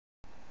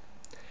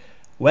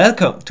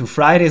Welcome to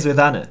Fridays with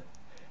Anne.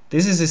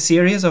 This is a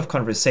series of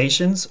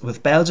conversations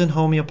with Belgian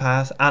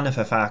homeopath Anne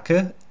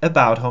Vervarcke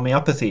about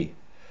homeopathy.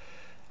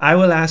 I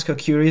will ask her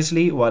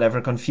curiously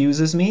whatever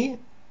confuses me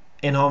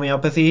in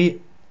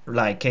homeopathy,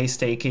 like case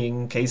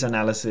taking, case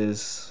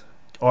analysis,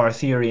 or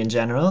theory in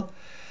general,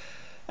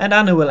 and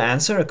Anne will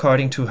answer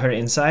according to her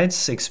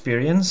insights,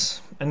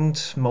 experience,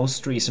 and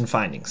most recent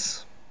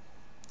findings.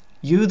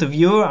 You, the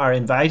viewer, are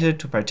invited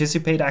to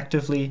participate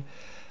actively,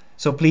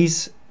 so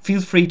please feel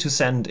free to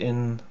send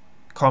in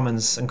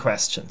comments and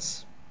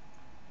questions.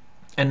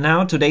 And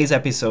now today's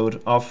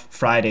episode of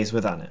Fridays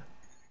with Anne.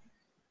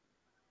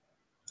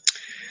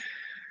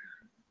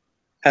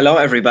 Hello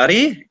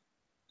everybody,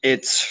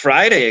 it's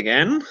Friday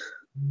again.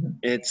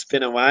 It's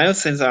been a while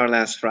since our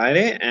last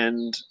Friday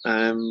and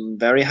I'm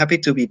very happy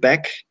to be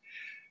back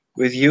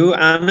with you,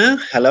 Anne.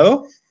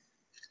 Hello.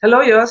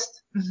 Hello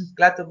Jost,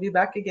 glad to be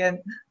back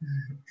again.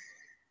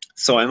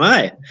 So am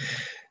I.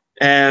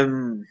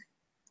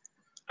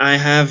 I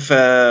have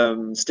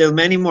still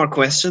many more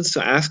questions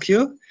to ask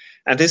you,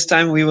 and this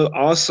time we will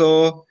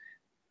also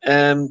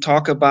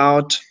talk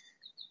about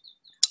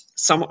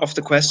some of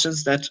the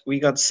questions that we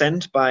got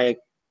sent by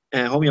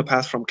a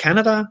homeopath from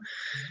Canada.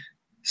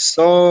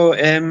 So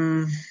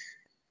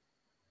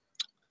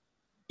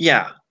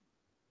yeah,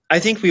 I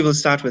think we will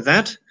start with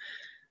that.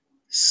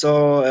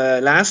 So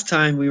last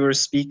time we were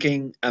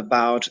speaking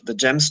about the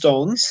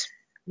gemstones,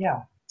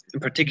 Yeah, in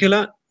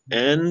particular,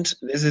 and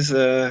this is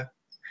a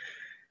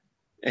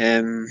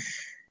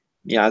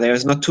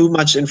there's not too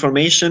much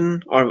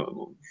information,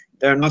 or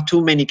there are not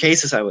too many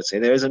cases, I would say.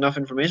 There is enough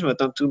information, but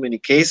not too many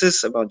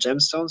cases about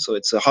gemstones, so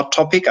it's a hot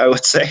topic, I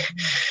would say.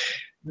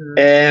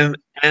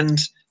 And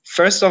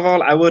first of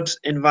all, I would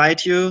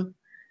invite you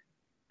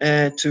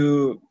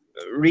to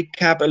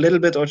recap a little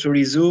bit, or to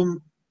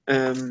resume,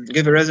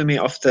 give a resume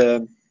of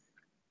the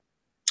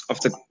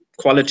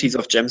qualities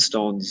of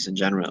gemstones in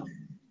general.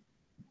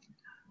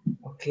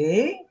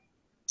 okay.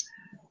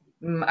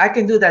 I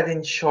can do that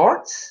in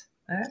short.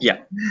 Yeah,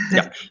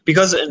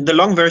 because the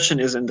long version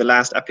is in the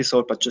last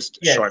episode, but just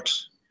Yes, short.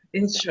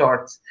 in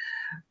short.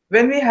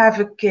 When we have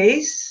a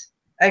case,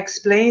 I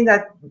explain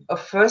that a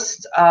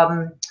first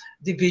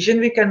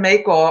division we can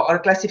make, or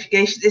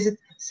classification, is it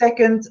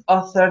second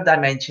or third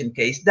dimension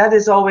case. That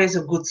is always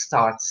a good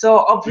start. So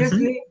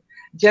obviously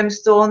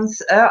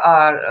gemstones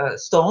are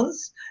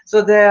stones,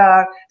 so they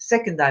are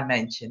second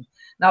dimension.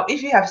 Now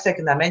if you have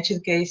second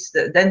dimension case,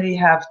 then we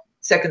have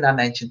second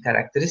dimension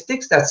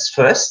characteristics. That's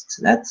first.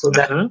 So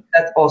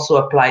that also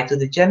apply to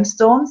the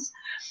gemstones.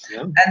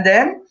 Yeah. And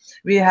then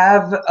we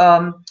have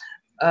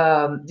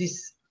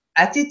this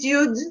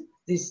attitude,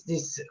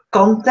 this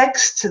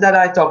context that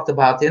I talked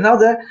about in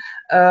other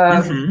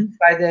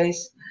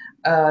Fridays.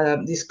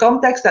 This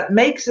context that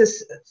makes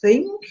us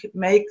think,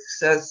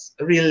 makes us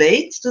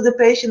relate to the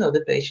patient, or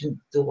the patient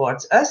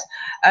towards us,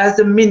 as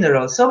a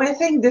mineral. So we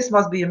think this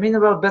must be a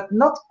mineral, but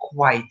not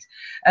quite.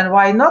 And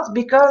why not?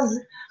 Because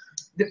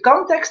the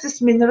context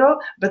is mineral,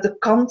 but the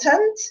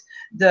content,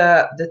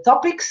 the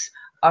topics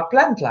are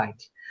plant-like.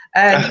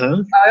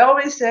 And I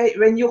always say,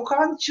 when you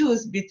can't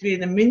choose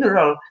between a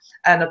mineral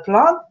and a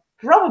plant,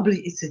 probably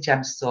it's a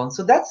gemstone.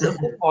 So that's a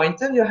good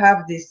pointer. You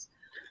have this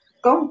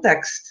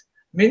context,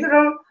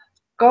 mineral,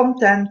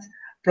 content,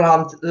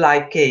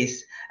 plant-like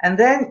case. And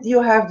then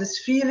you have this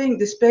feeling,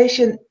 this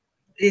patient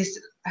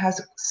has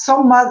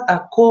somewhat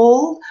a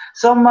cold,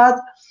 somewhat,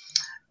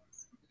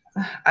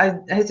 I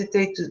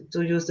hesitate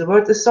to use the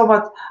word, is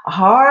somewhat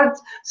hard,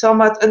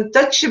 somewhat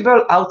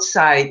untouchable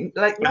outside,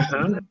 like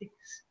nothing.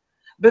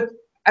 But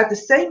at the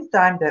same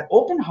time, they're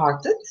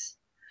open-hearted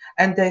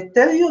and they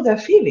tell you their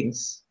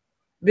feelings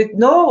with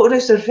no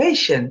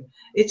reservation.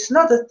 It's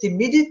not a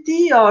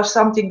timidity or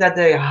something that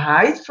they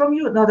hide from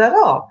you, not at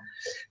all.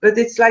 But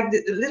it's like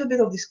a little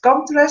bit of this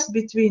contrast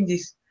between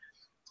this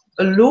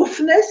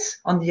aloofness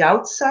on the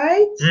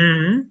outside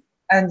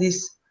and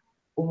this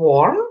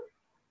warm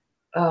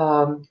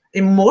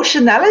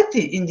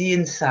emotionality in the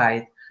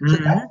inside. So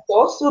that could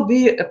also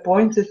be a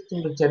pointer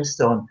to the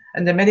gemstone.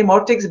 And there are many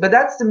more things, but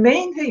that's the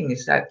main thing,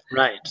 is that.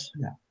 Right.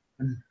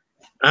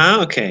 Yeah.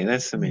 Okay,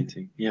 that's the main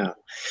thing. Yeah.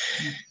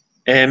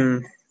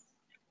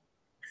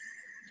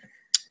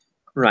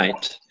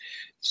 Right.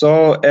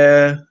 So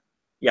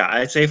yeah,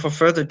 I'd say for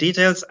further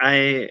details,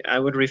 I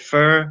would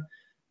refer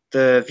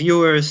the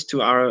viewers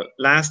to our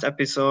last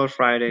episode,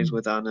 Fridays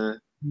with Anne,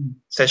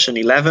 session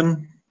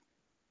 11.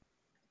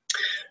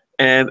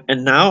 And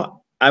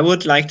now I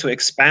would like to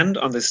expand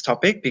on this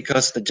topic,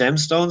 because the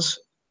gemstones,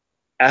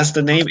 as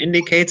the name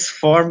indicates,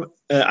 form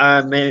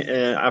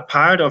are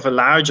part of a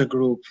larger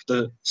group,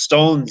 the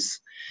stones,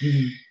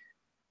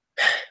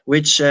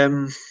 which,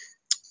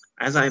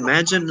 as I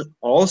imagine,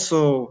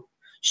 also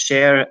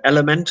share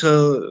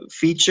elemental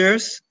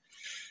features,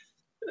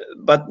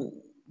 but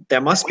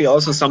there must be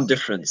also some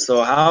difference.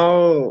 So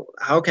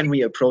how can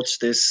we approach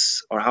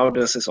this, or how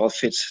does this all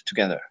fit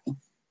together?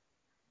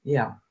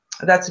 Yeah,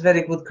 that's a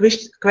very good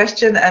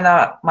question, and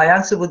my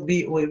answer would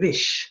be, we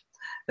wish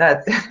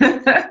that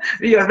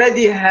we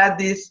already had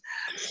these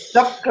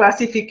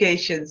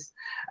sub-classifications.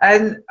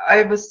 And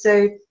I must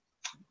say,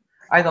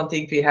 I don't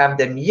think we have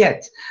them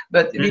yet,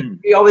 but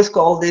we always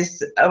call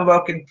this a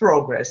work in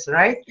progress,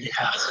 right?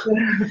 Yeah.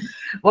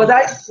 What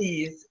I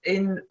see is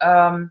in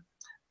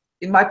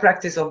my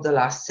practice of the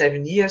last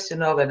 7 years, you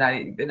know, when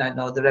I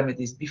know the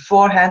remedies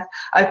beforehand,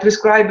 I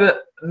prescribe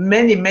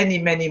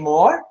many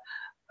more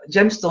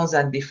gemstones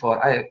than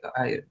before.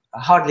 I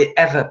hardly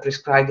ever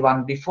prescribed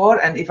one before,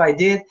 and if I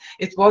did,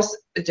 it was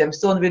a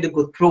gemstone with a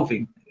good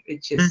proving,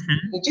 which is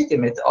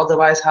legitimate.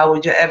 Otherwise, how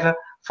would you ever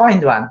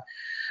find one?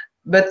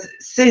 But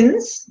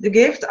since the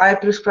gift, I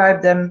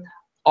prescribe them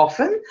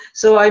often,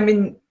 so I'm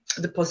in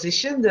the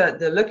position,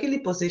 the luckily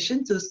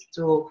position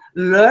to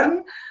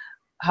learn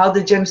how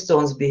the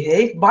gemstones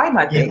behave by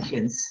my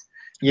patients.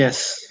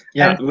 Yes,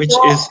 yeah, And which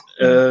so, is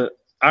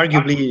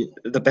arguably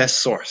the best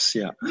source.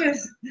 Yeah.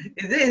 yes,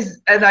 it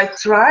is, and I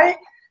try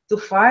to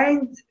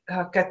find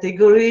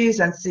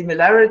categories and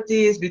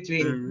similarities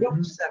between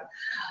groups. And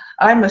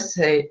I must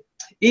say,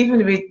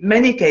 even with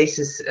many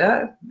cases,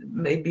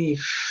 maybe,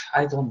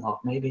 I don't know,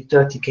 maybe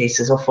 30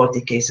 cases or 40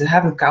 cases, I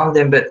haven't counted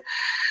them, but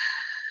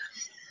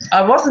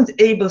I wasn't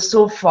able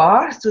so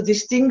far to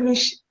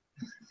distinguish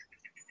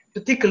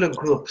particular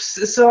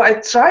groups. So I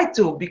try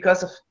to,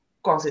 because of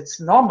course it's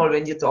normal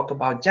when you talk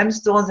about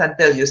gemstones and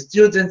tell your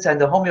students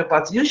and the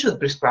homeopaths, you should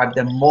prescribe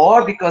them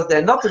more because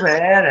they're not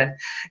rare. And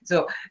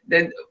so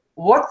then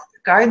what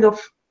kind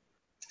of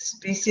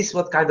species,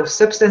 what kind of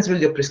substance will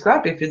you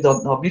prescribe if you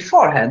don't know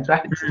beforehand,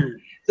 right?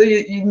 So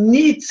you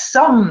need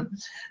some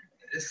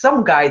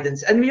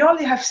guidance, and we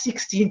only have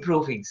 16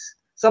 provings,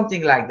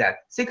 something like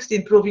that,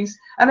 16 provings,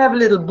 and I have a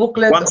little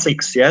booklet.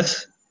 1/6,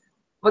 yes.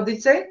 What did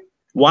you say?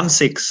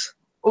 1/6.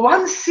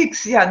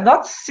 1/6, yeah,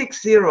 not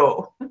 60.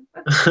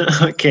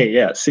 Okay,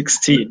 yeah,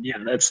 16. Yeah,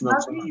 that's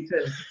not so much.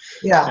 Even.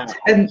 Yeah,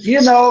 and you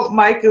know,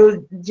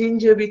 Michael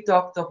Ginger, we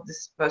talked of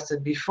this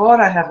person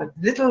before. I have a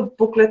little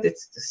booklet.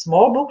 It's a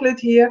small booklet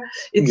here.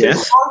 It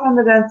says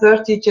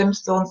 430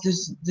 gemstones.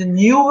 This, the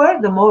newer,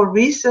 the more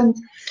recent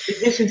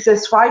edition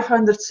says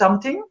 500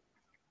 something.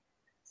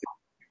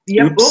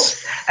 Yeah,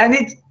 oops. And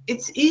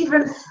it's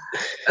even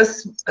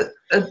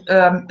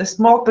a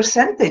small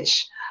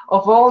percentage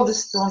of all the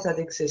stones that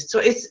exist.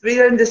 So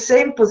we're in the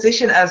same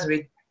position as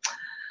with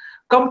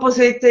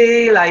composite,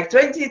 like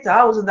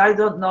 20,000, I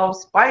don't know,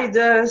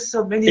 spiders,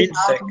 so many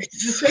thousands,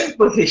 the same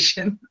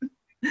position.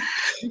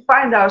 We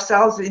find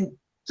ourselves in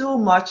too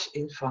much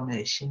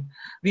information.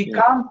 We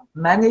can't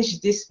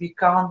manage this, we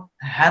can't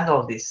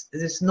handle this.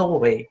 There's no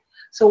way.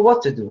 So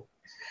what to do?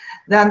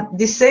 Then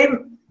the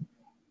same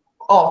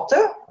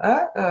author,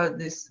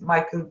 this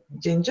Michael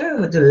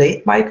Ginger, the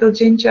late Michael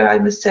Ginger, I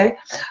must say,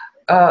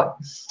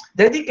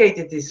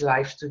 dedicated his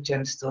life to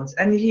gemstones,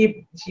 and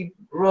he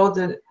wrote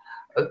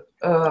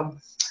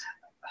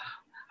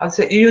I'd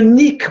say a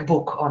unique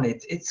book on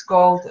it. It's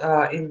called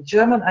in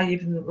German. I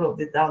even wrote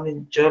it down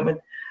in German.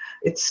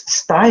 It's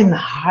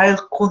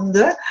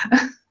Steinheilkunde,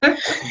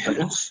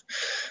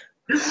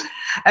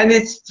 and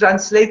it's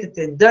translated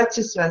in Dutch.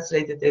 It's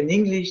translated in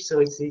English, so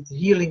it's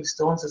healing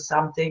stones or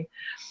something.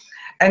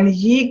 And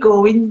he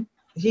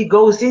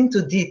goes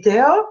into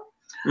detail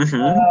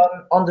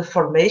on the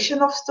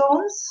formation of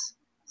stones.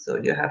 So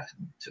you have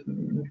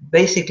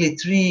basically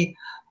 3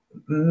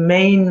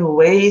 main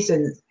ways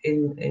in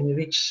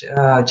which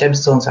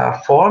gemstones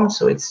are formed.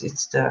 So it's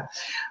the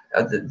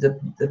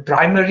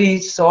primary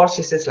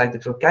sources, like the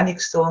volcanic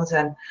stones,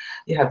 and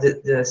you have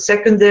the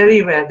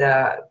secondary, where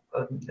the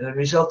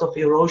result of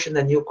erosion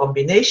and new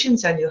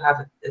combinations, and you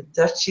have a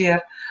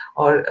tertiary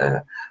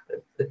or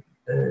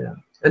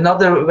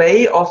another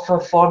way of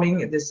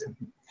forming this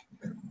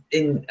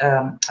in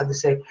how to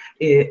say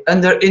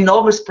under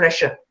enormous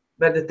pressure,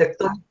 where the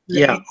tectonic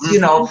plates,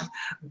 you know,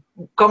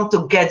 come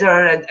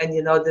together, and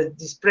you know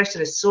this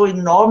pressure is so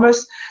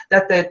enormous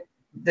that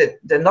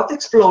they're not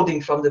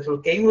exploding from the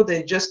volcano,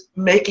 they're just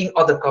making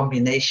other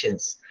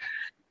combinations.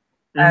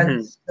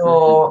 And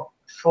so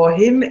for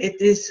him it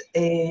is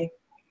a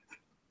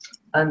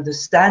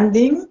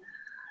understanding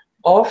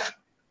of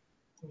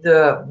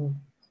the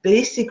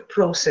basic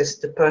process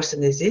the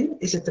person is in.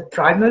 Is it a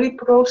primary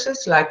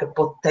process, like a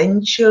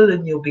potential, a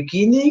new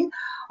beginning,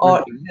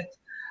 or is it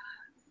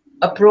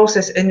a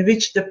process in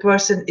which the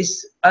person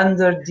is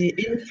under the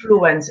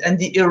influence and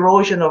the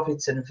erosion of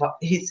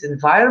his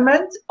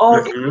environment,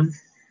 or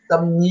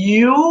some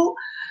new,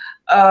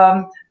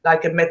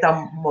 like a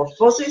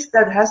metamorphosis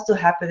that has to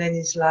happen in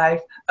his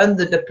life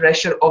under the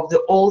pressure of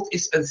the old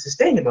is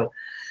unsustainable.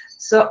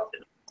 So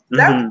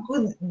that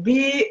could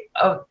be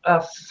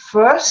a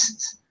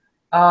first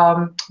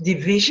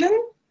division.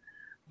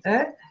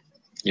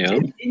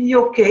 In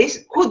your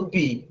case, could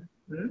be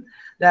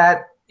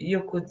that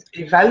you could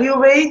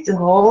evaluate the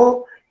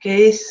whole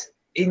case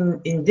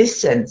in this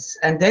sense,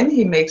 and then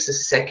he makes a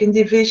second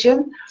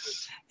division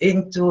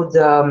into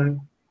the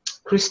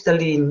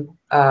crystalline,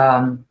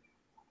 how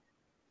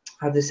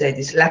to say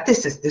this,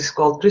 lattices. This is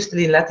called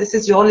crystalline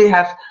lattices. You only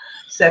have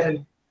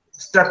 7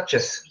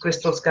 structures.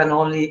 Crystals can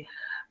only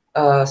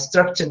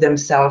structure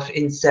themselves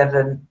in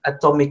 7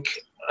 atomic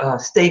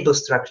stable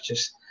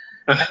structures.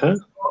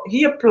 So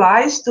he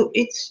applies to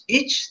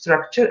each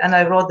structure, and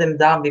I wrote them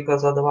down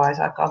because otherwise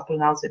I can't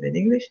pronounce it in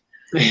English.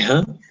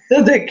 Yeah.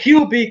 So the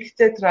cubic,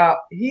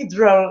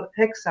 tetrahedral,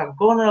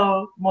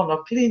 hexagonal,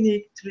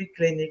 monoclinic,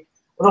 triclinic,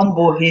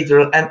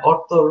 rhombohedral, and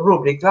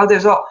orthorubric. Well,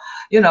 there's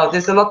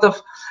a lot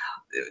of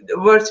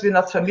words we're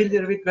not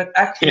familiar with, but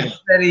actually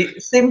very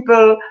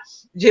simple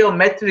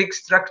geometric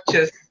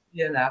structures.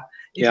 If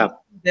you see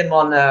them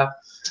on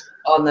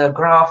a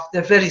graph,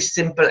 they're very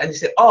simple, and you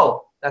say,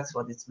 "Oh, that's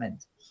what it's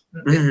meant."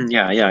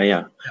 Yeah.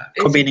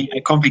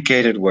 A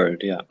complicated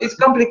word. Yeah. It's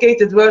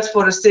complicated words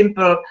for a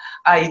simple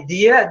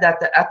idea that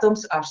the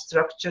atoms are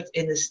structured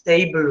in a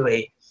stable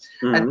way,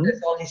 and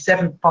there's only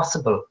 7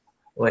 possible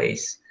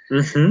ways.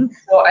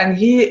 So, and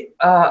he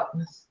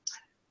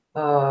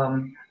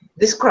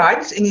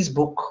describes in his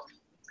book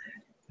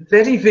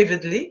very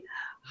vividly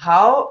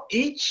how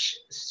each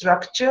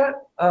structure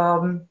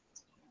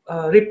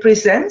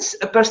represents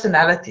a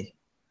personality.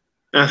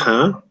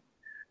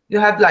 You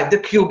have like the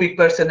cubic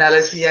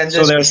personality, and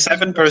so there are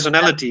 7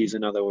 personalities,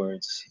 in other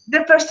words.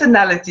 The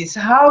personalities,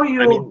 how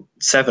you... I mean,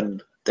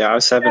 7. There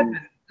are 7.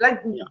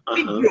 Like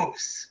big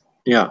groups.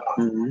 Yeah.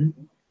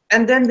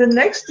 And then the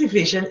next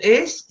division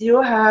is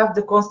you have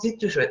the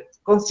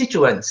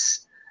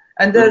constituents.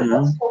 And there are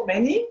not so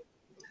many.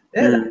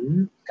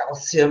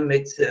 Calcium,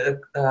 it's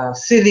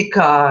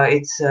silica,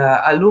 it's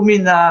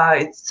alumina,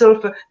 it's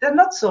sulfur. There are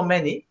not so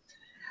many.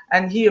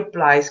 And he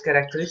applies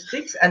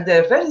characteristics, and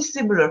they're very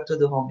similar to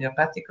the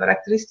homeopathic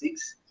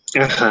characteristics.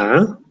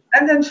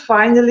 And then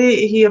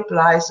finally, he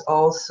applies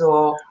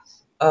also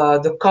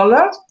the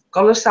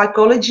color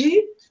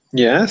psychology.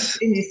 Yes.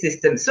 In the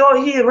system.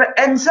 So he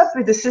ends up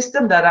with a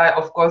system that I,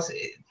 of course,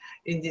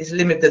 in this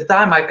limited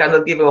time, I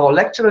cannot give a whole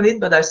lecture on it,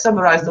 but I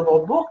summarized the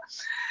whole book.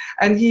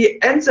 And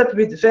he ends up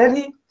with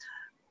very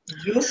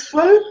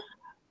useful,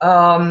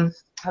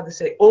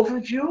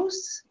 overviews.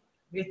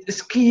 With a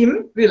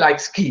scheme. We like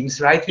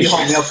schemes, right? We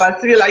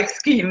homeopaths, we like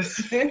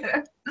schemes.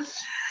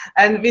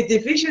 And with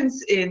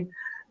divisions in,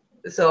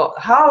 so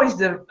how is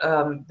the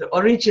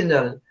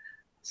original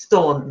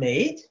stone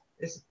made?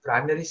 Is it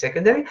primary,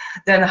 secondary?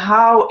 Then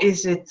how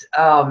is it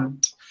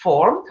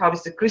formed? How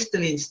is the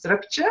crystalline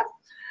structure?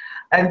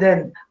 And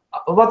then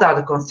what are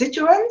the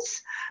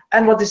constituents?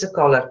 And what is the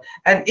color?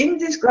 And in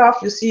this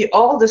graph, you see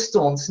all the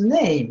stones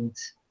named.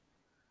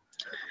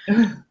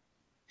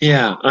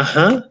 Yeah,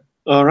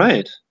 all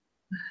right.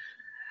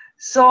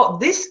 So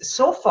this,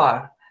 so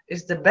far,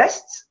 is the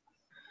best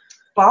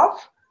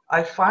path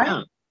I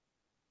find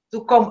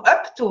to come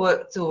up to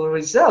a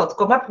result,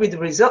 come up with a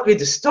result with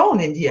a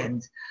stone in the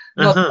end.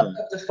 Not up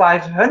to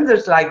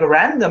 500 like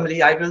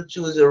randomly. I will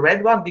choose a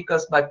red one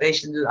because my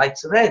patient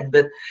likes red,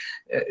 but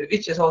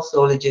which is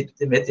also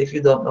legitimate if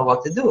you don't know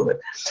what to do.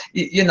 But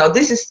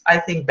this is, I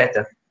think,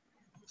 better.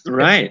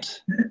 Right.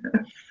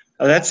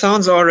 That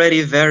sounds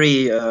already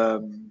very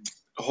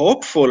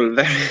hopeful,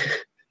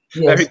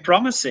 very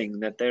promising.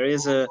 That there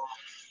is a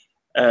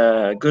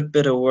good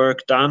bit of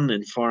work done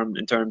in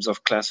terms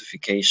of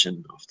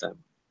classification of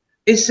them.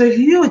 It's a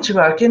huge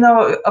work,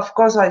 of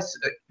course,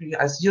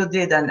 as you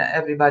did and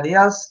everybody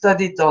else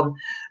studied on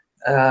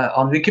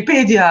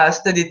Wikipedia,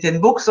 studied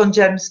in books on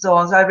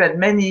gemstones. I read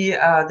many,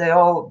 they're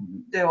all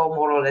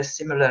more or less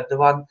similar. The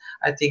one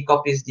I think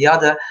copies the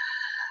other.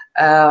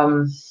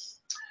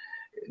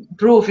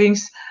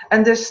 Provings,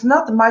 and there's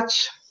not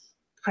much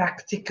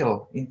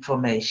practical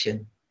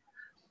information.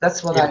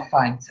 That's what I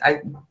find.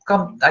 I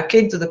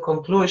came to the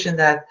conclusion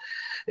that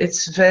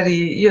it's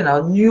very,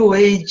 new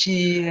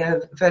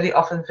agey, very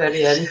often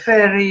very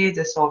airy-fairy.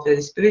 It's all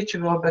very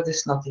spiritual, but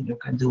there's nothing you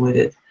can do with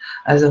it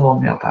as a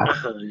homeopath.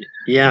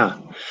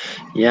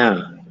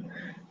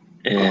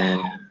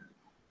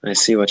 I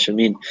see what you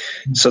mean.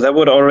 So that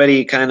would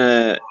already kind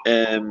of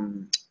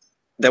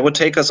that would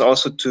take us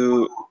also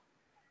to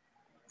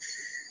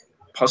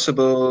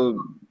possible.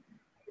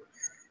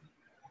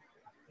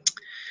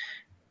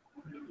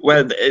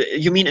 Well,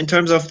 you mean in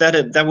terms of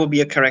that would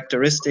be a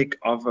characteristic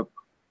of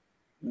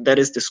that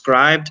is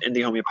described in the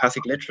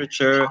homeopathic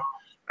literature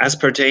as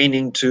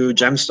pertaining to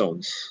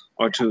gemstones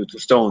or to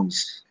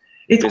stones.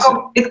 It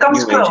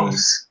comes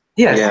close.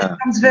 Yes, it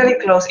comes very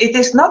close. It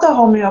is not a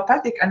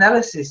homeopathic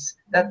analysis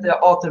that the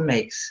author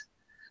makes,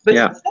 but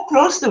it's so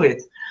close to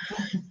it.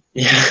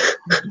 Yeah.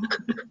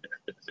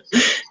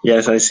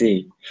 Yes, I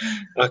see.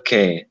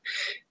 Okay.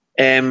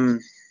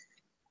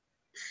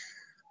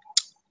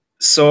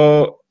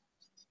 So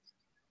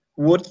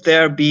would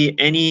there be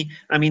any,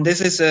 I mean,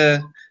 this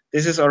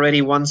is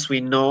already, once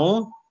we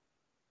know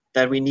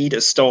that we need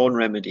a stone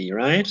remedy,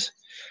 right?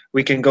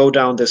 We can go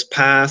down this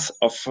path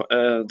of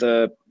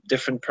the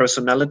different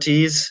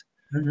personalities,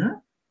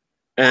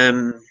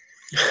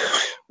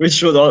 which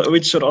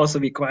should also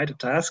be quite a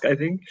task, I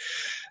think.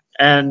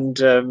 And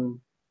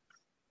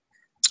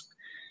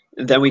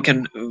then we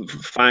can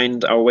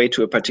find our way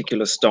to a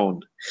particular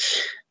stone.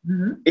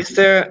 Is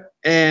there,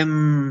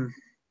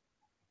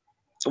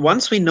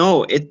 once we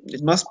know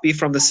it must be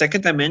from the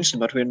second dimension,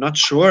 but we're not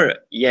sure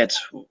yet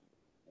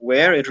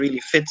where it really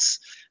fits.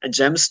 And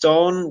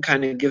gemstone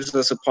kind of gives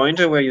us a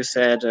pointer where you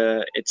said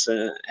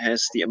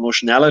has the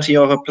emotionality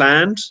of a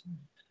plant,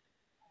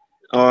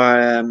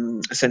 or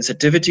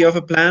sensitivity of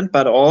a plant,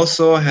 but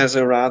also has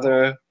a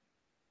rather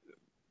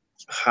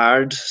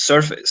hard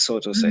surface, so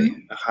to say,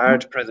 a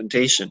hard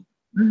presentation.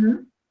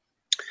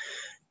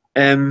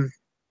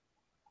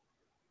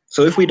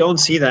 So if we don't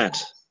see that,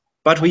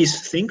 but we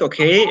think,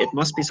 okay, it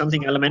must be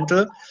something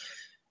elemental,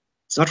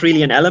 it's not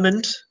really an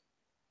element.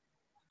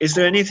 Is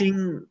there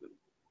anything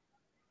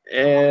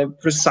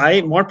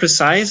more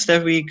precise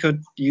that we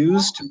could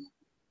use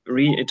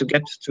to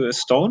get to a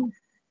stone?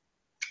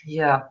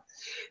 Yeah,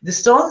 the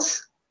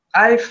stones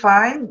I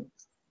find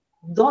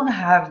don't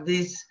have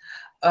this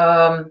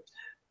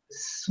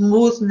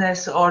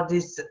smoothness or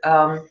this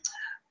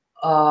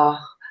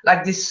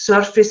like this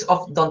surface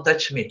of "don't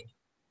touch me."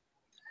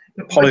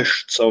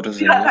 Polished, so to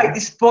say. Yeah, like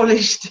this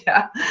polished,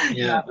 yeah.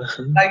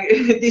 Like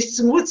this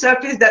smooth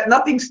surface that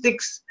nothing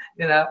sticks.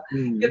 You know,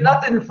 you're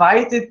not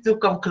invited to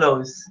come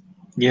close.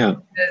 Yeah.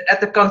 At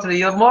the contrary,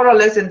 you're more or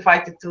less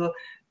invited to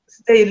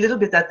stay a little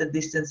bit at the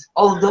distance.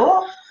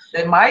 Although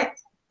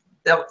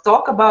they'll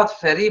talk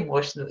about very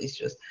emotional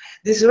issues.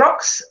 These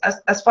rocks,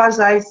 as far as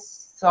I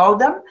saw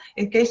them,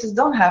 in cases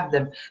don't have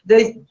them.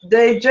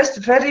 They just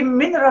very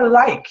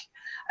mineral-like,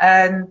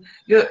 and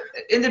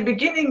in the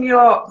beginning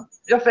you're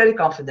very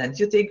confident.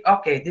 You think,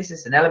 okay, this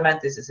is an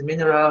element, this is a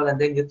mineral, and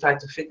then you try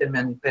to fit them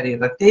in a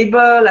periodic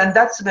table, and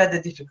that's where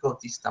the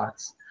difficulty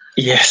starts.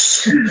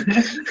 Yes.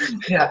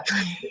 Yeah,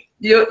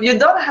 you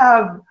don't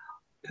have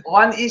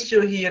one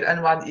issue here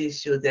and one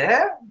issue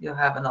there. You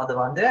have another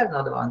one there,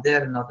 another one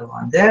there, another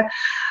one there.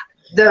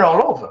 They're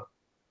all over.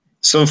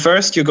 So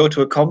first you go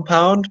to a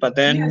compound, but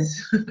then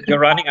Yes. you're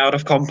running out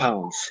of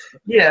compounds.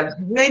 Yeah,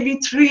 maybe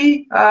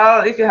 3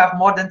 if you have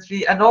more than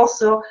 3, and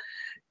also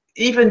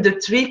even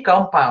the 3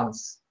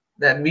 compounds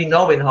that we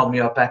know in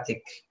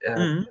homeopathic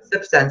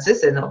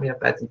substances and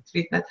homeopathic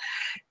treatment,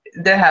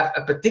 they have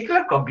a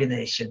particular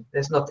combination.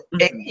 There's not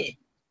any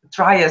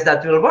trias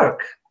that will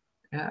work.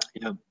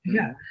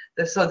 Yeah.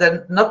 So there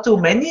are not too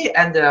many,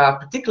 and there are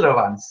particular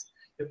ones.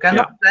 You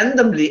cannot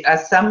randomly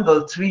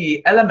assemble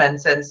 3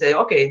 elements and say,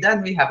 okay,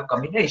 then we have a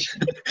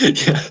combination.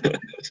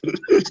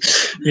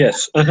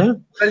 Yes. Well,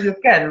 you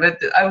can, but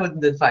I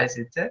wouldn't advise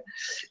it. Then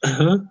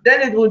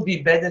it would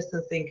be better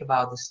to think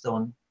about the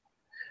stone.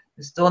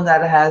 The stone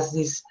that has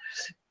this,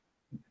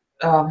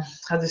 how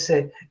to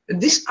say,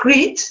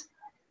 discrete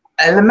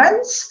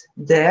elements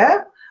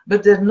there,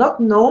 but they're not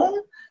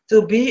known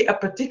to be a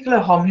particular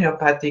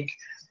homeopathic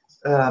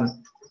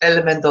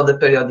element on the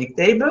periodic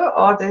table,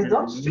 or they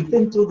don't fit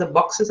into the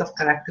boxes of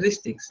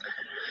characteristics.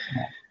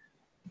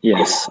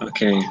 Yes,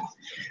 okay.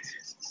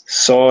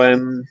 So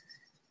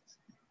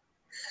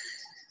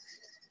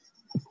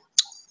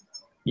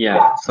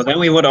yeah, so then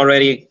we would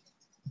already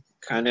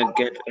kind of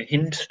get a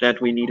hint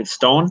that we need a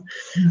stone.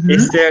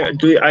 Is there,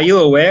 are you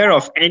aware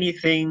of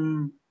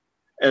anything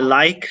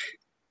like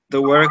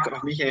the work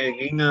of Michael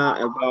Ringer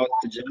about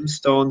the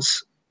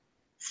gemstones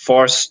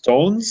for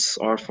stones,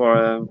 or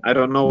for I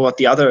don't know what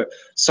the other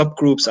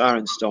subgroups are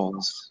in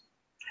stones?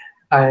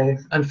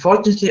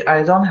 Unfortunately,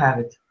 I don't have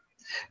it,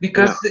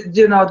 because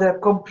you know, they're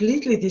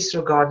completely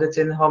disregarded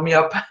in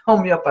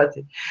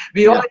homeopathy.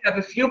 We only have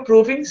a few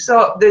provings,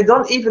 so they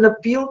don't even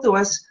appeal to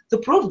us to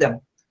prove them.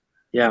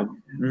 Yeah.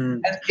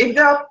 And if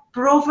they are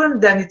proven,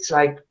 then it's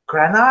like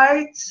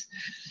granite,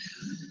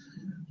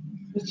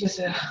 which is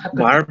a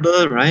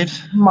marble, right?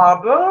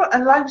 Marble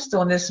and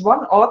limestone is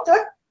one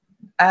author,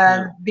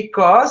 and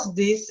because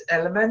these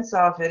elements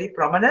are very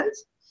prominent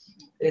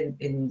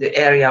in the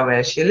area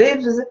where she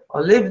lives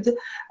or lived,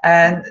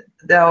 and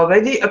they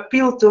already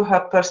appeal to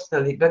her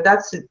personally, but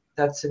that's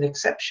an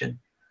exception.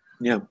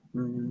 Yeah.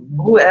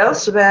 Who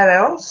else, where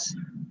else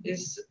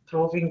is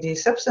proving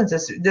these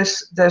substances?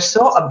 They're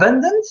so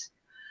abundant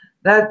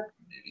that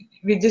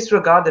we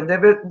disregard them.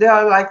 They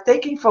are like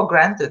taking for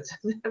granted.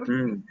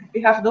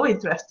 We have no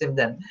interest in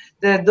them.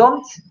 They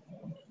don't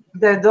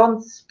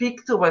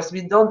speak to us.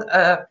 We don't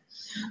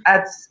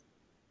add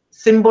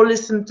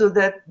symbolism to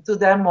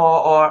them,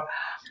 or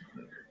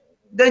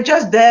they're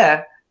just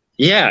there.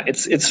 Yeah,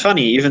 it's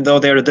funny, even though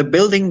they're the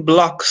building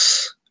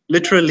blocks,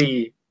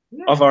 literally,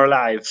 of our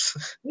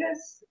lives.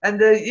 Yes,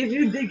 and if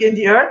you dig in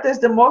the earth, that's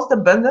the most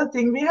abundant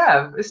thing we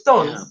have,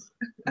 stones.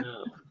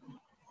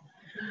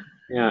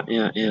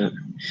 Yeah.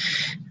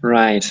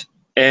 Right.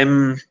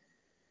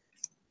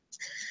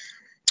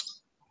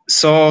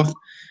 So,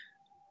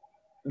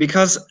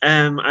 because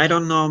I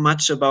don't know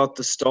much about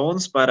the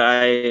stones, but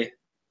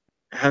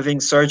having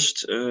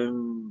searched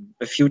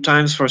a few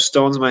times for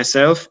stones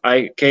myself,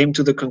 I came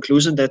to the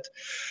conclusion that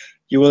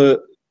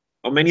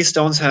many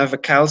stones have a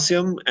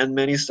calcium and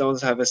many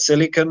stones have a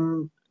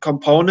silicon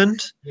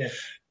component. Yes.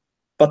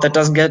 But that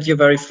doesn't get you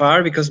very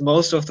far, because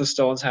most of the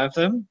stones have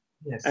them.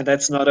 Yes. And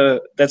that's not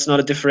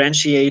a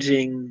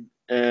differentiating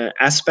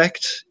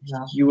aspect.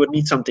 No. You would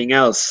need something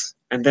else.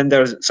 And then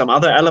there's some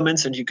other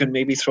elements, and you can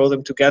maybe throw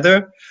them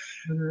together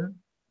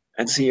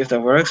and see if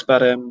that works.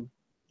 But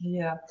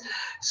yeah,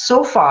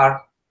 so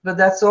far but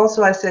that's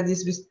also, I say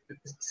this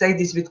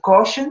with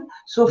caution.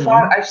 So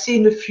far, I've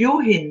seen a few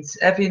hints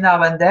every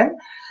now and then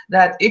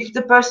that if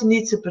the person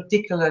needs a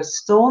particular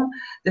stone,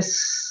 there's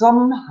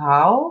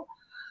somehow,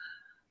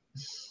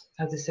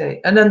 how to say,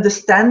 an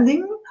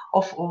understanding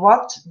of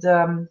what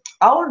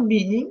our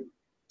meaning,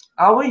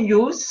 our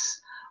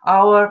use,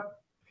 our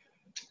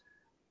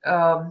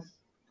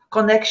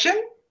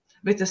connection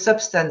with the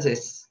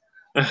substances.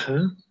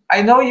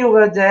 I know you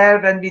were there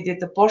when we did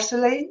the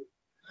porcelain.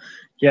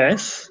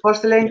 Yes.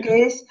 Porcelain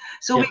case.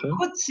 So we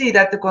could see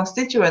that the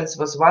constituents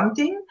was one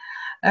thing.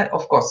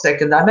 Of course,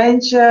 second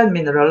dimension,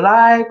 mineral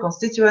life,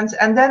 constituents,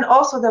 and then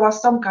also there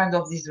was some kind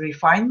of this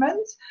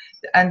refinement,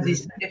 and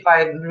this, if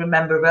I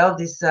remember well,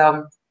 this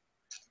can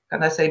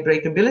I say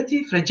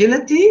breakability,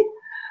 fragility,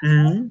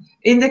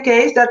 in the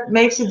case that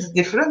makes it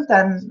different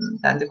than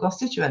the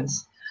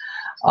constituents.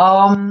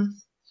 I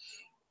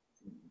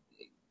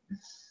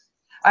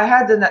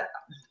had an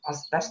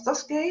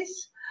asbestos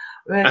case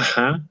where,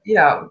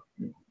 yeah,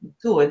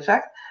 two in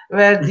fact,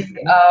 where the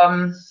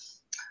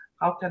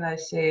how can I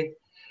say it?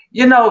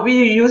 You know,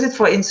 we use it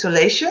for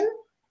insulation.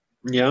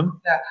 Yeah.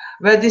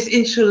 Where this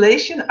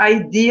insulation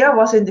idea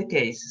was in the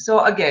case.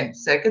 So again,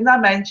 second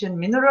dimension,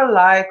 mineral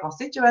life,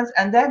 constituents,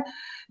 and then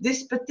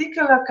this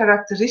particular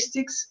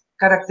characteristic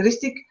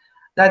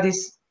that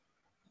is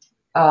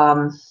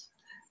the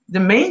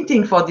main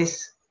thing for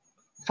this,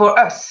 for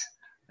us,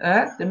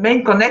 the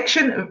main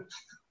connection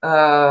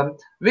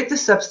with the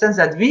substance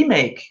that we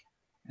make.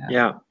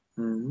 Yeah.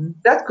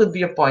 That could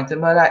be a point,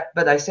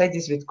 but I say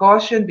this with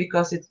caution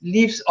because it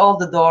leaves all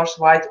the doors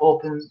wide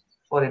open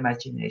for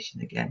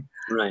imagination again.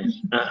 Right.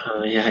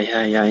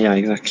 Yeah,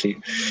 exactly.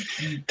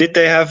 Did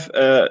they have,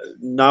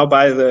 now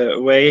by the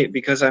way,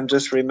 because I'm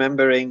just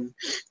remembering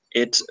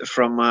it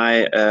from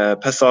my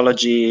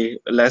pathology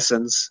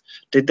lessons,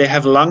 did they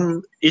have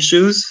lung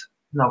issues?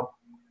 No.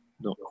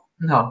 No.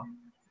 No.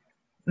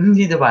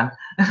 Neither one.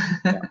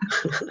 No.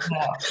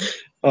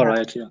 All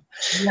right, yeah.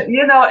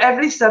 You know,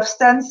 every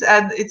substance,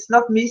 and it's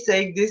not me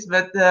saying this,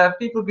 but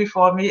people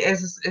before me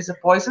is a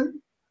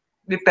poison,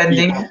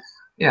 depending,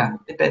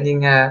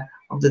 depending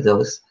on the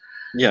dose.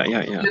 Yeah.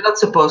 You're not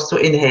supposed to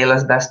inhale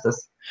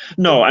asbestos.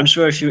 No, I'm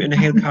sure if you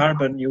inhale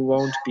carbon, you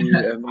won't be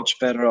much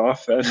better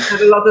off. There's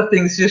a lot of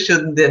things you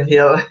shouldn't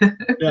inhale.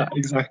 Yeah,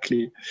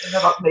 exactly.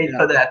 They're not made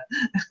for that.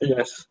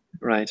 Yes,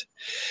 right.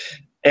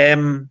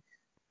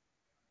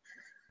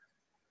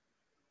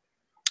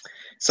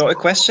 So a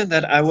question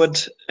that I would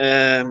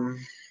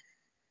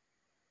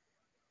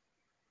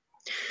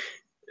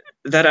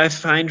that I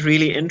find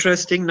really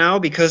interesting now,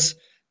 because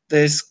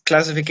this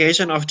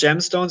classification of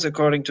gemstones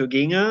according to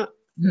Ginga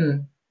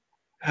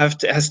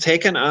has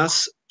taken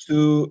us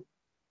to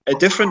a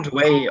different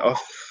way of,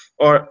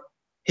 or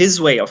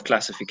his way of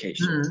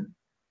classification.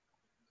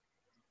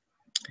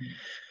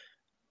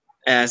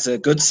 As a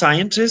good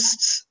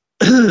scientist,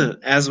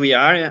 as we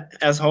are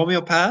as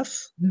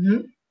homeopaths,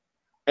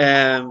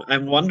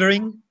 I'm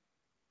wondering,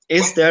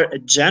 is there a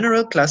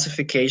general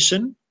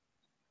classification,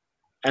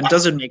 and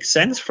does it make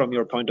sense from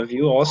your point of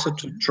view also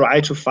to try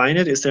to find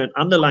it? Is there an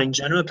underlying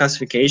general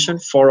classification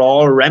for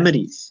all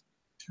remedies?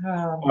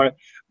 Or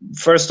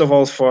first of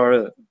all,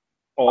 for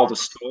all the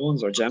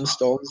stones or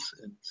gemstones?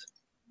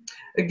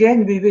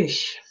 Again, we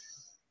wish.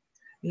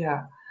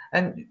 Yeah,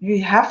 and we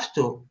have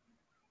to.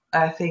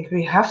 I think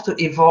we have to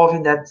evolve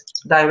in that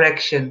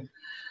direction.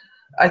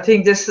 I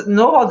think there's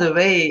no other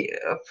way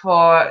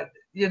for,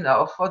 you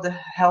know, for the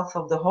health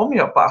of the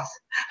homeopath,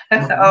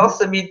 I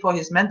also mean for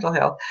his mental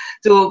health,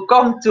 to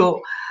come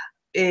to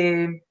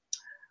a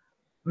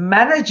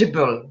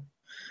manageable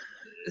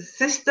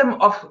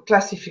system of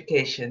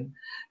classification,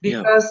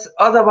 because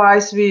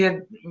otherwise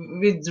we're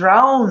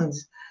drowned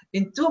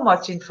in too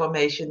much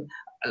information.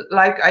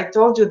 Like I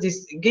told you,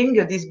 this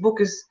Ginga, this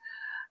book is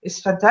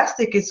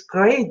fantastic, it's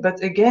great,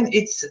 but again,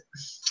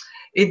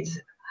 it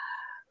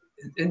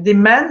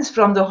demands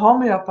from the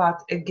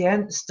homeopath,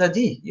 again,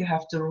 study. You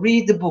have to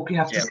read the book, you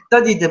have to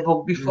study the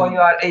book before you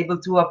are able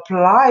to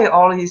apply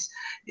all his,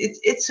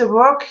 it's a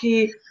work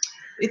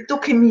it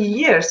took him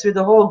years with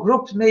the whole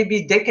group,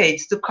 maybe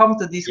decades, to come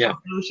to these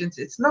conclusions.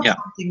 It's not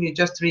something you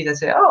just read and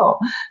say, oh,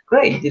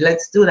 great,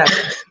 let's do that.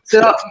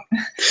 So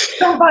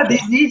somebody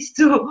needs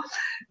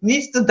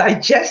to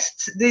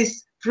digest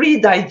this,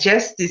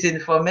 pre-digest this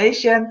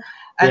information,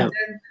 and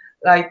then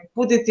like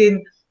put it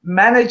in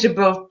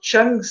manageable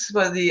chunks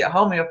for the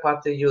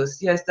homeopath to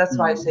use. Yes, that's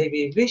why I say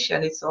we wish,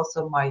 and it's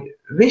also my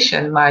wish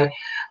and my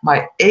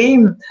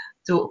aim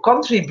to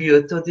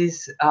contribute to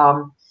this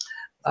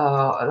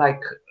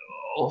like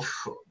of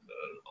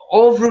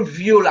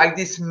overview, like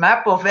this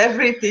map of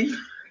everything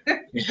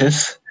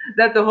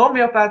that the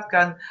homeopath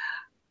can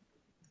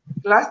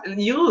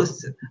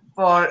use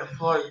for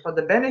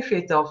the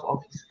benefit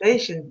of his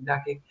patient,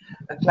 like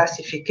a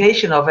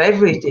classification of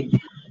everything.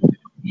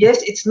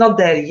 Yes, it's not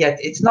there yet.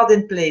 It's not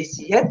in place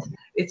yet.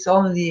 It's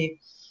only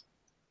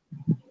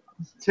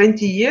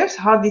 20 years,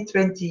 hardly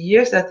 20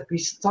 years that we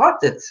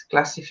started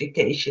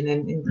classification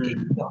in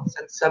kingdoms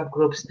and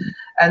subgroups,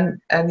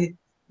 and the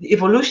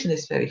evolution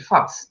is very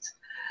fast.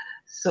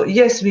 So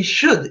yes, we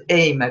should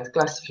aim at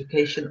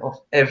classification of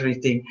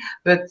everything,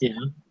 but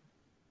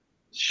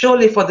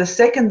surely for the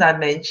second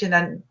dimension,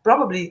 and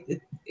probably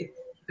it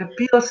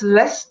appeals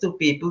less to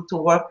people to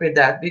work with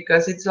that,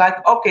 because it's like,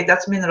 okay,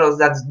 that's minerals,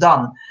 that's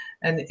done.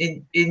 And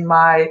in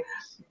my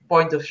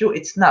point of view,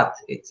 it's not.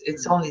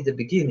 It's only the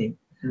beginning.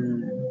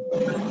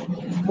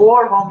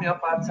 More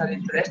homeopaths are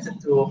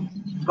interested to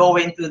go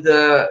into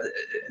the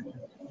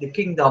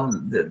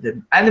kingdom,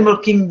 the animal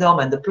kingdom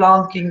and the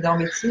plant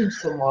kingdom. It seems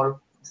so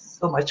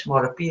much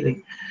more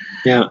appealing.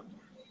 Yeah.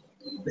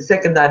 The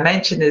second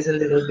dimension is a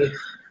little bit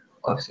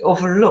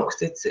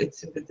overlooked. It's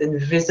a bit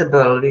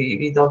invisible.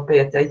 We don't pay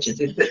attention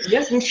to it. But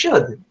yes, we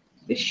should.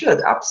 We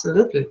should,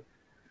 absolutely.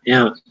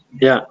 Yeah.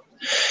 Yeah.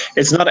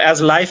 It's not as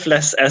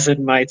lifeless as it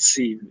might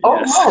seem. Oh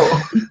Yes.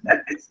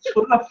 no, it's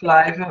full of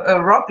life.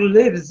 A rock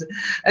lives,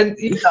 and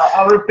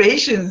our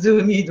patients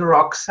who need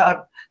rocks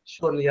are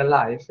surely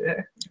alive.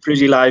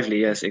 Pretty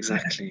lively, yes,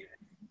 exactly.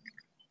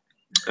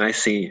 I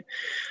see.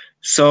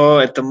 So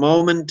at the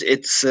moment,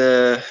 it's,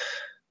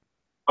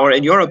 or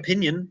in your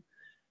opinion,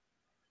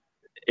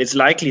 it's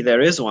likely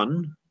there is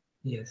one.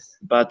 Yes.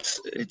 But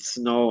it's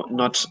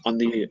not on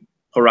the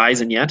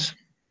horizon yet.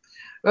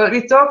 Well,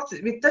 we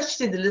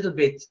touched it a little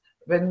bit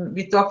when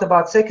we talked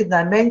about second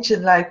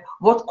dimension, like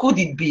what could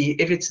it be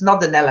if it's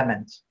not an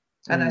element?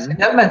 And I said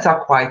elements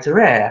are quite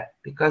rare,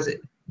 because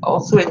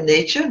also in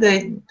nature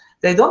they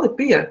don't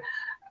appear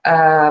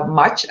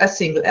much as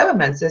single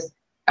elements.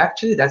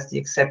 Actually, that's the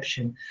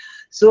exception.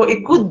 So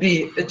it could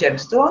be a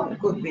gemstone, it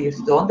could be a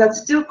stone.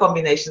 That's still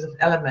combinations of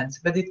elements,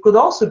 but it could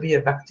also be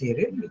a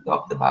bacterium. We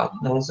talked about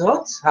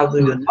nosodes. How do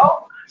you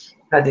know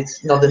that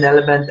it's not an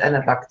element and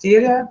a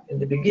bacteria? In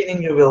the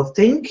beginning, you will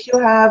think you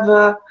have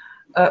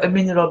a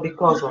mineral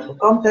because of the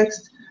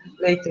context.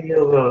 Later,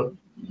 you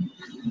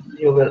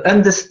will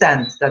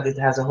understand that it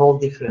has a whole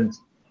different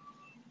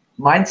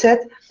mindset.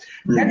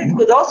 Then it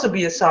could also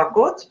be a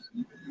sarcode,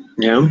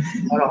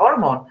 or a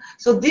hormone.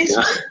 So these,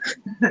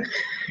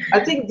 I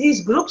think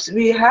these groups,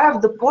 we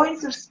have the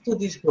pointers to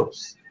these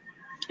groups.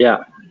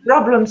 Yeah. The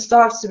problem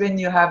starts when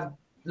you have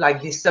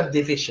like this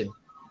subdivision.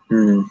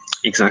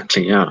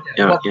 Exactly. Yeah.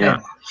 Yeah. Yeah.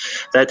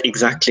 That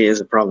exactly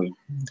is a problem.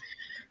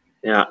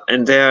 Yeah,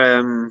 and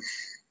there,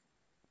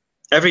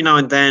 every now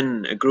and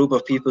then, a group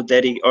of people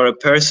or a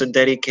person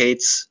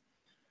dedicates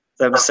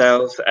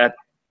themselves at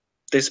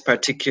this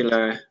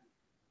particular,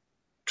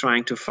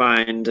 trying to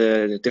find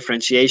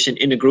differentiation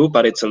in a group,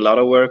 but it's a lot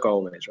of work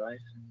always, right?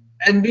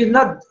 And we're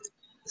not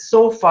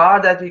so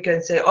far that we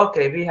can say,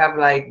 okay, we have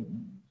like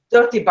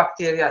 30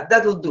 bacteria,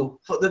 that'll do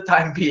for the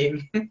time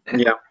being.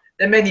 Yeah.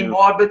 There are many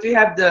more, but we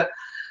have the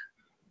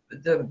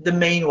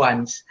main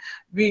ones.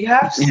 We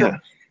have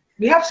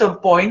some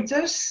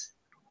pointers,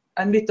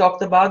 and we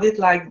talked about it,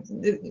 like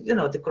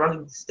the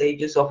chronic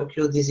stages of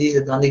acute disease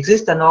that don't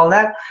exist and all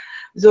that.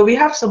 So we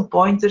have some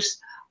pointers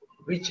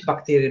which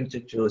bacterium to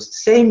choose.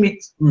 Same with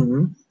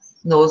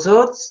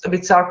nosodes,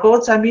 with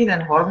sarcodes,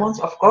 and hormones.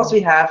 Of course,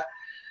 we have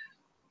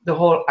the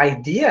whole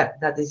idea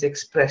that is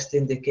expressed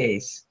in the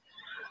case.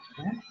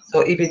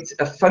 So if it's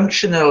a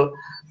functional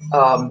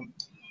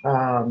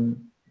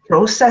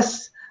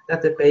process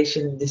that the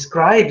patient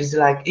describes,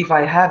 like if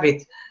I have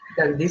it,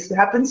 then this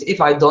happens. If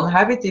I don't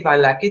have it, if I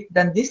lack it,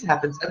 then this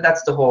happens. And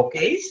that's the whole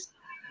case.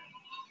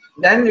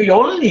 Then we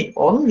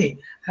only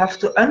have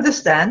to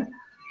understand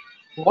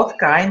what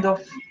kind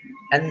of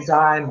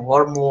enzyme,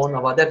 hormone,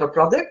 or whatever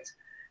product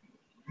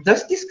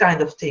does this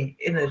kind of thing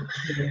in a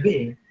human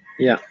being.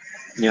 Yeah.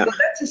 Yeah. So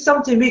that is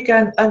something we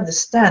can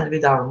understand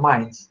with our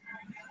minds.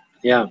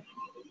 Yeah.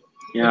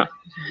 Yeah.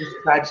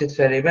 Describes it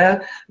very well.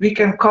 We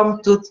can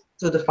come to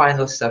the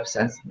final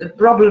substance. The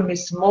problem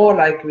is more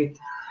like with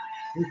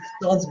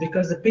stones,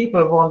 because the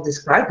people won't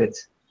describe it.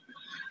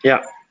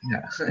 Yeah.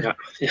 Yeah.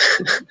 Yeah.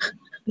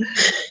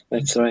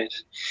 That's right.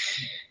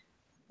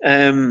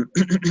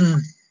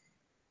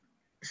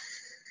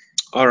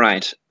 All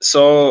right.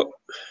 So,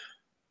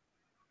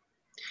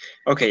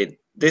 okay,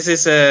 this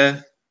is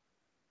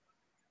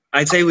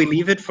I'd say we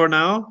leave it for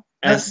now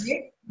at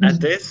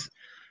this,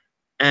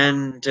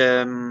 and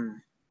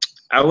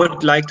I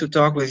would like to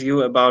talk with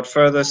you about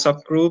further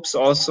subgroups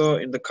also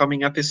in the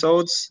coming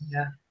episodes.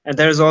 Yeah. And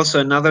there's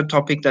also another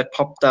topic that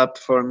popped up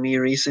for me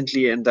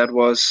recently, and that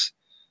was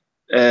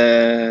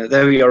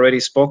that we already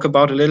spoke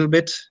about a little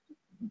bit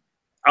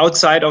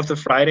outside of the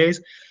Fridays,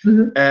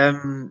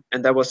 and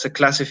that was the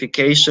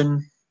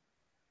classification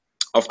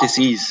of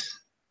disease,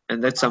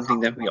 and that's something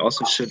that we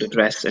also should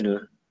address in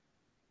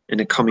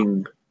a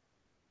coming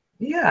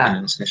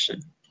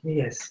session.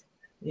 Yes.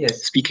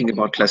 Speaking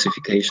about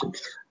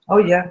classifications. Oh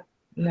yeah.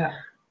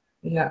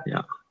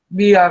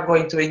 We are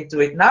going to into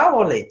it now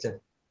or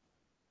later?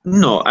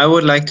 No, I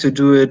would like to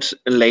do it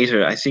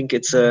later. I think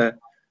it's a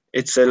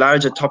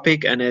larger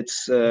topic, and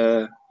it's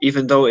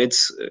even though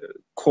it's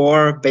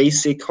core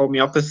basic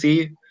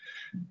homeopathy,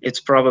 it's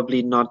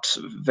probably not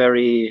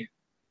very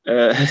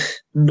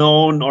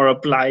known or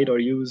applied or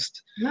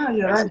used. No,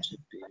 you're right.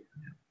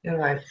 You're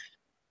right.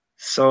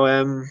 So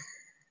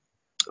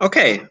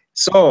Okay,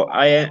 so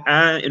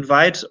I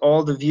invite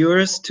all the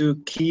viewers to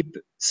keep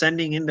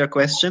sending in their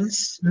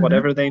questions,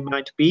 whatever they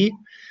might be.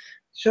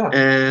 Sure.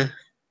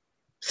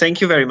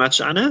 Thank you very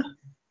much, Anne.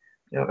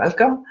 You're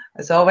welcome,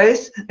 as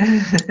always.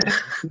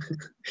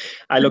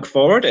 I look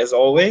forward, as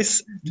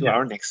always, to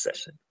our next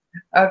session.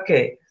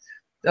 Okay,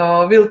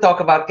 so we'll talk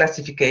about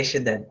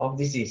classification then of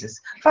diseases.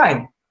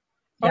 Fine.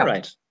 All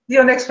right. See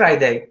you next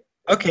Friday.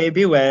 Okay,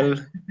 be well.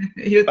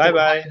 You too.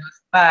 Bye-bye.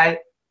 Bye.